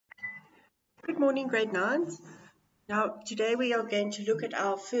Good morning, grade 9s. Now, today we are going to look at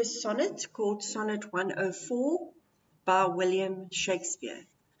our first sonnet called Sonnet 104 by William Shakespeare.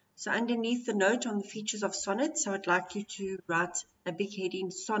 So underneath the note on the features of sonnets, I would like you to write a big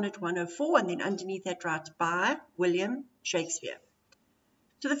heading, Sonnet 104, and then underneath that write by William Shakespeare.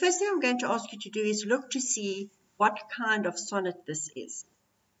 So the first thing I'm going to ask you to do is look to see what kind of sonnet this is.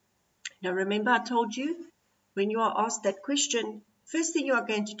 Now remember, I told you when you are asked that question, first thing you are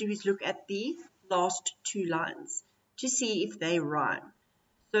going to do is look at the last two lines to see if they rhyme.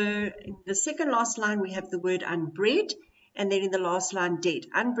 So in the second last line we have the word unbred, and then in the last line dead.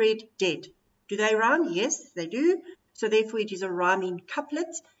 Unbred, dead. Do they rhyme? Yes, they do. So therefore it is a rhyming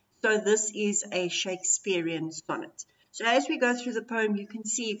couplet. So this is a Shakespearean sonnet. So as we go through the poem, you can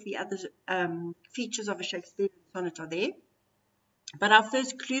see if the other features of a Shakespearean sonnet are there. But our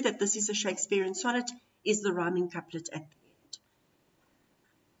first clue that this is a Shakespearean sonnet is the rhyming couplet at the end.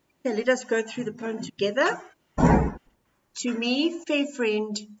 Okay, let us go through the poem together. To me, fair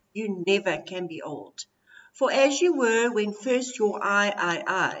friend, you never can be old. For as you were when first your eye I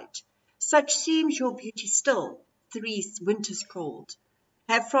eyed, such seems your beauty still, 3 winters cold,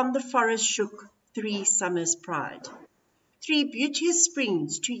 have from the forest shook 3 summers pride. 3 beauteous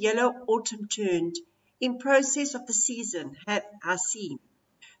springs to yellow autumn turned, in process of the season have I seen.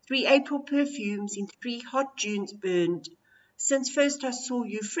 3 April perfumes in 3 hot Junes burned, since first I saw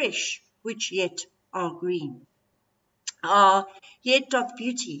you fresh, which yet are green. Ah, yet doth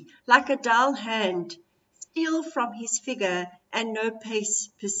beauty, like a dull hand, steal from his figure, and no pace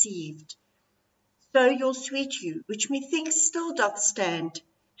perceived. So your sweet hue, which methinks still doth stand,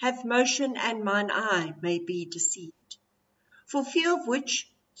 hath motion, and mine eye may be deceived. For fear of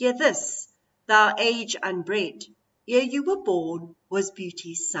which, hear this, thou age unbred, ere you were born was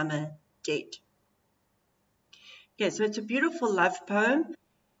beauty's summer dead. Okay, so it's a beautiful love poem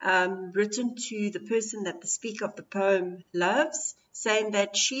written to the person that the speaker of the poem loves, saying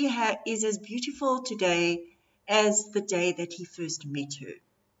that she is as beautiful today as the day that he first met her.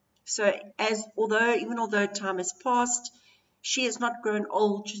 So even although time has passed, she has not grown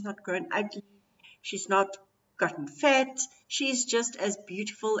old, she's not grown ugly, she's not gotten fat, she's just as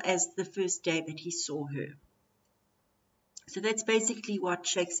beautiful as the first day that he saw her. So that's basically what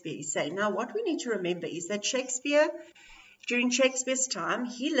Shakespeare is saying. Now, what we need to remember is that during Shakespeare's time,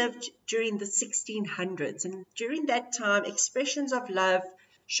 he lived during the 1600s. And during that time, expressions of love,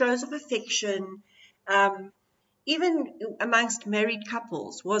 shows of affection, even amongst married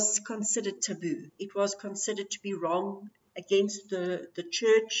couples, was considered taboo. It was considered to be wrong, against the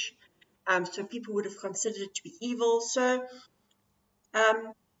church. So people would have considered it to be evil. So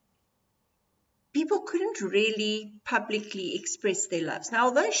people couldn't really publicly express their loves. Now,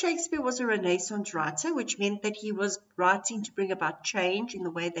 although Shakespeare was a Renaissance writer, which meant that he was writing to bring about change in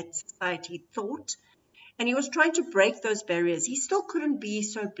the way that society thought, and he was trying to break those barriers, he still couldn't be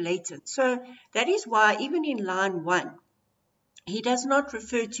so blatant. So that is why even in line 1, he does not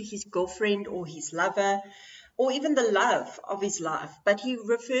refer to his girlfriend or his lover or even the love of his life, but he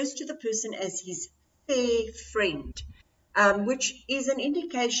refers to the person as his fair friend, which is an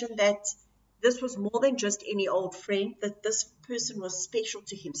indication that this was more than just any old friend, that this person was special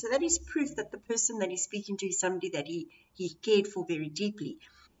to him. So that is proof that the person that he's speaking to is somebody that he cared for very deeply.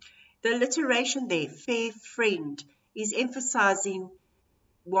 The alliteration there, fair friend, is emphasizing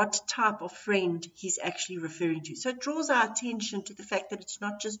what type of friend he's actually referring to. So it draws our attention to the fact that it's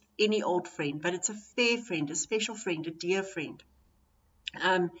not just any old friend, but it's a fair friend, a special friend, a dear friend.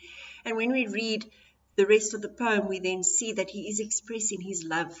 And when we read the rest of the poem, we then see that he is expressing his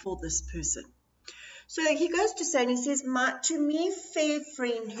love for this person. So he goes to say, and he says, to me, fair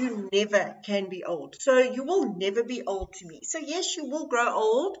friend, you never can be old. So you will never be old to me. So yes, you will grow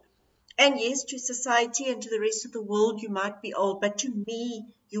old. And yes, to society and to the rest of the world, you might be old. But to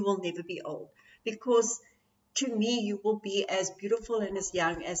me, you will never be old. Because to me, you will be as beautiful and as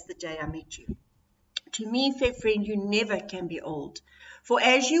young as the day I met you. To me, fair friend, you never can be old. For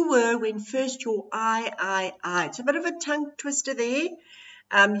as you were when first your eye eyed. So a bit of a tongue twister there,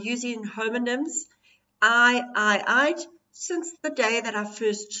 using homonyms. I, since the day that I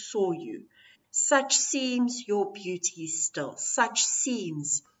first saw you. Such seems your beauty still. Such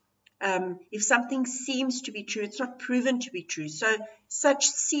seems. If something seems to be true, it's not proven to be true. So such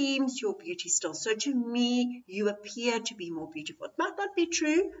seems your beauty still. So to me, you appear to be more beautiful. It might not be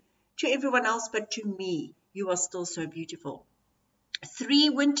true to everyone else, but to me, you are still so beautiful. 3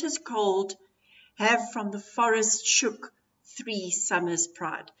 winters cold have from the forest shook 3 summers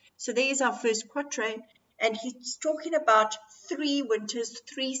pride. So there's our first quatrain, and he's talking about 3 winters,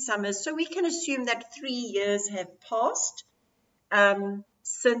 3 summers. So we can assume that 3 years have passed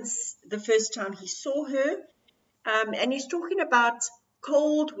since the first time he saw her. And he's talking about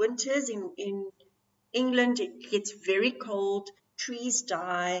cold winters in England. It gets very cold, trees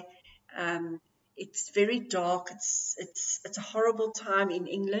die, it's very dark, it's a horrible time in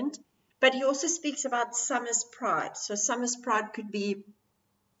England. But he also speaks about summer's pride. So summer's pride could be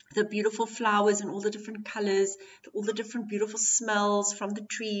the beautiful flowers and all the different colors, all the different beautiful smells from the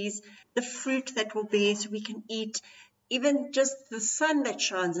trees, the fruit that will bear so we can eat, even just the sun that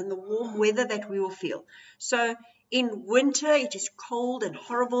shines and the warm weather that we will feel. So in winter it is cold and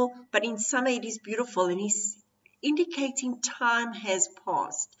horrible, but in summer it is beautiful, and he's indicating time has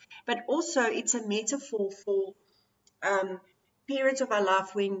passed. But also it's a metaphor for um, periods of our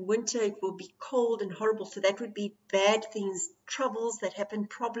life when winter it will be cold and horrible. So that would be bad things, troubles that happen,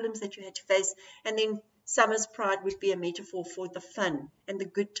 problems that you had to face. And then summer's pride would be a metaphor for the fun and the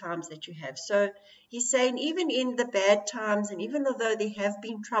good times that you have. So he's saying even in the bad times, and even although there have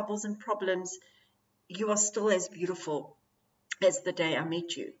been troubles and problems, you are still as beautiful as the day I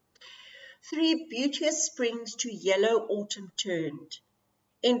met you. 3 beauteous springs to yellow autumn turned.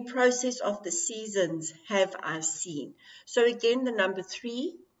 In process of the seasons have I seen. So again, the number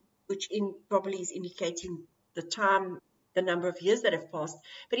 3, which probably is indicating the time, the number of years that have passed.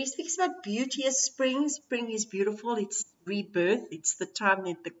 But he speaks about beauteous spring. Spring is beautiful. It's rebirth. It's the time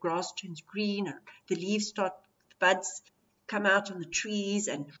that the grass turns green, or the leaves start, buds come out on the trees,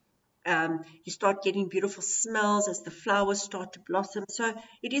 and you start getting beautiful smells as the flowers start to blossom. So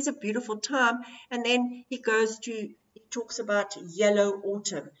it is a beautiful time. And then he talks about yellow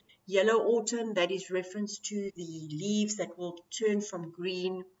autumn. Yellow autumn, that is reference to the leaves that will turn from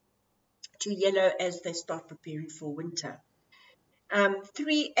green to yellow as they start preparing for winter.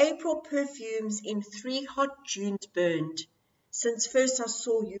 3 April perfumes in 3 hot Junes burned, since first I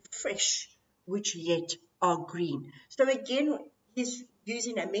saw you fresh, which yet are green. So again, he's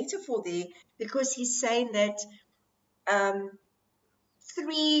using a metaphor there, because he's saying that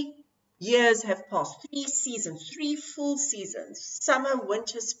 3 years have passed, 3 seasons, 3 full seasons, summer,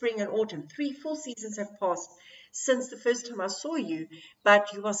 winter, spring, and autumn. 3 full seasons have passed since the first time I saw you,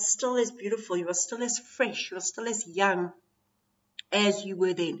 but you are still as beautiful, you are still as fresh, you are still as young as you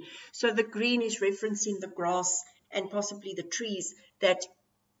were then. So the green is referencing the grass and possibly the trees, that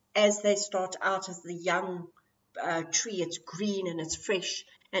as they start out as the young tree, it's green and it's fresh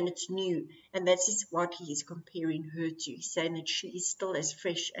and it's new. And that is what he is comparing her to. He's saying that she is still as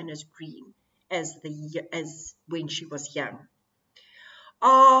fresh and as green as when she was young.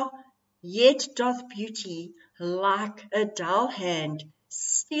 Yet doth beauty, like a dull hand,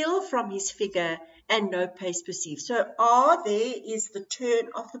 steal from his figure, and no pace perceive. So there is the turn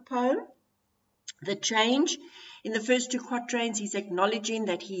of the poem, the change. In the first 2 quatrains, he's acknowledging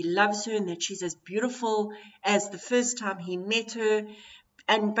that he loves her and that she's as beautiful as the first time he met her.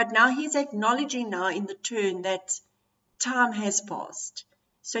 But now he's acknowledging now in the turn that time has passed.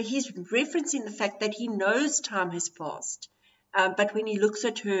 So he's referencing the fact that he knows time has passed. But when he looks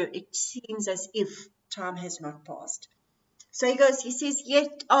at her, it seems as if time has not passed. So he says,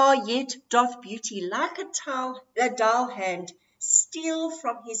 yet doth beauty, like a dull hand, steal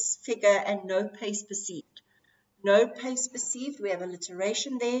from his figure, and no pace perceived. No pace perceived, we have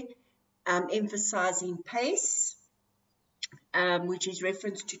alliteration there, emphasizing pace, which is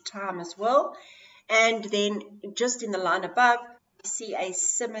reference to time as well. And then just in the line above, we see a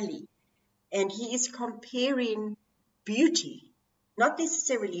simile. And he is comparing beauty, not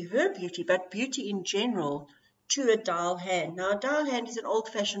necessarily her beauty, but beauty in general, to a dial hand. Now, a dial hand is an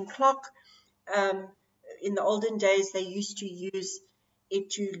old-fashioned clock. In the olden days, they used to use it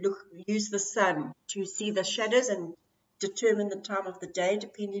to use the sun to see the shadows and determine the time of the day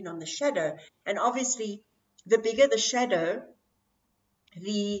depending on the shadow. And obviously, the bigger the shadow,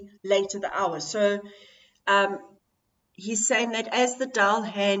 the later the hour. So he's saying that as the dial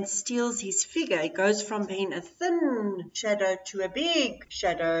hand steals his figure, it goes from being a thin shadow to a big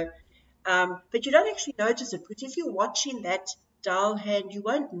shadow. But you don't actually notice it, because if you're watching that dial hand, you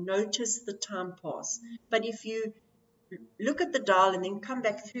won't notice the time pass. But if you look at the dial and then come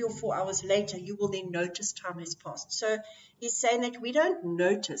back 3 or 4 hours later, you will then notice time has passed. So he's saying that we don't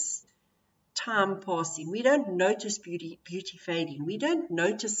notice time passing. We don't notice beauty fading. We don't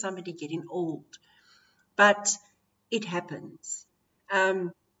notice somebody getting old. But it happens.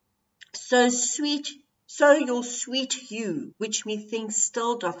 So your sweet hue, which methinks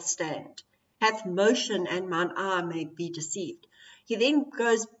still doth stand, hath motion, and mine eye may be deceived. He then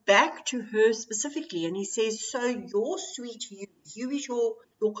goes back to her specifically, and he says, so your sweet hue is your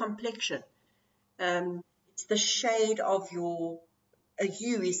complexion. It's the shade of a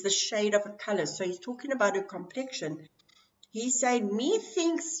hue is the shade of a color. So he's talking about her complexion. He's saying,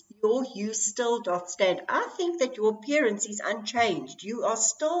 methinks your hue still doth stand. I think that your appearance is unchanged. You are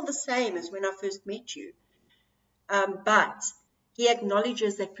still the same as when I first met you. But he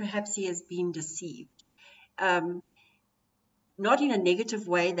acknowledges that perhaps he has been deceived. Not in a negative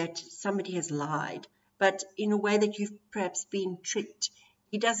way that somebody has lied, but in a way that you've perhaps been tricked.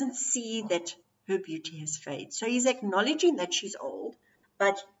 He doesn't see that her beauty has faded. So he's acknowledging that she's old,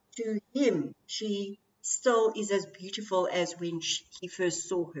 but to him, she still is as beautiful as when he first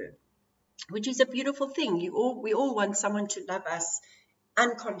saw her, which is a beautiful thing. We all want someone to love us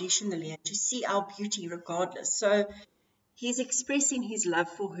unconditionally and to see our beauty regardless. So he's expressing his love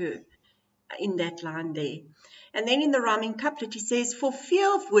for her in that line there. And then in the rhyming couplet, he says, for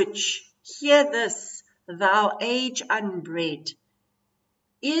fear of which, hear this, thou age unbred,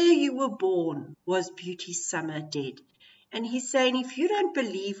 ere you were born was beauty's summer dead. And he's saying, if you don't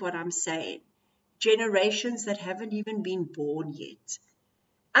believe what I'm saying, generations that haven't even been born yet,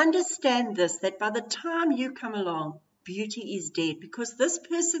 understand this, that by the time you come along, beauty is dead, because this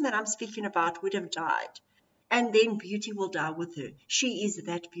person that I'm speaking about would have died. And then beauty will die with her. She is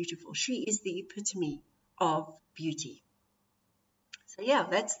that beautiful. She is the epitome of beauty. So yeah,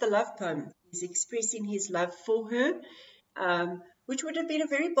 that's the love poem. He's expressing his love for her, which would have been a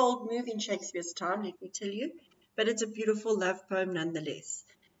very bold move in Shakespeare's time, let me tell you. But it's a beautiful love poem nonetheless.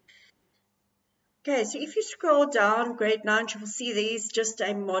 Okay, so if you scroll down, grade 9, you will see there's just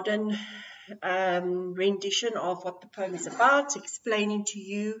a modern rendition of what the poem is about, explaining to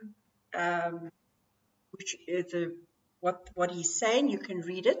you which what he's saying. You can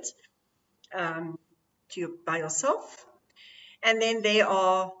read it by yourself. And then there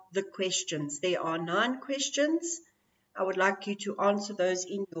are the questions. There are 9 questions. I would like you to answer those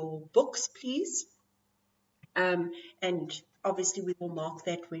in your books, please. And obviously we will mark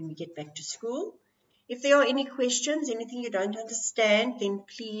that when we get back to school. If there are any questions, anything you don't understand, then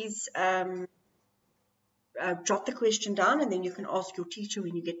please jot the question down, and then you can ask your teacher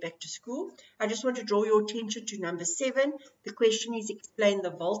when you get back to school. I just want to draw your attention to number 7. The question is explain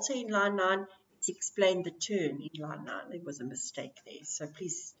the volta in line 9. It's explain the turn in line 9. There was a mistake there, so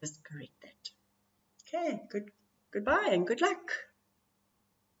please just correct that. Okay, goodbye and good luck.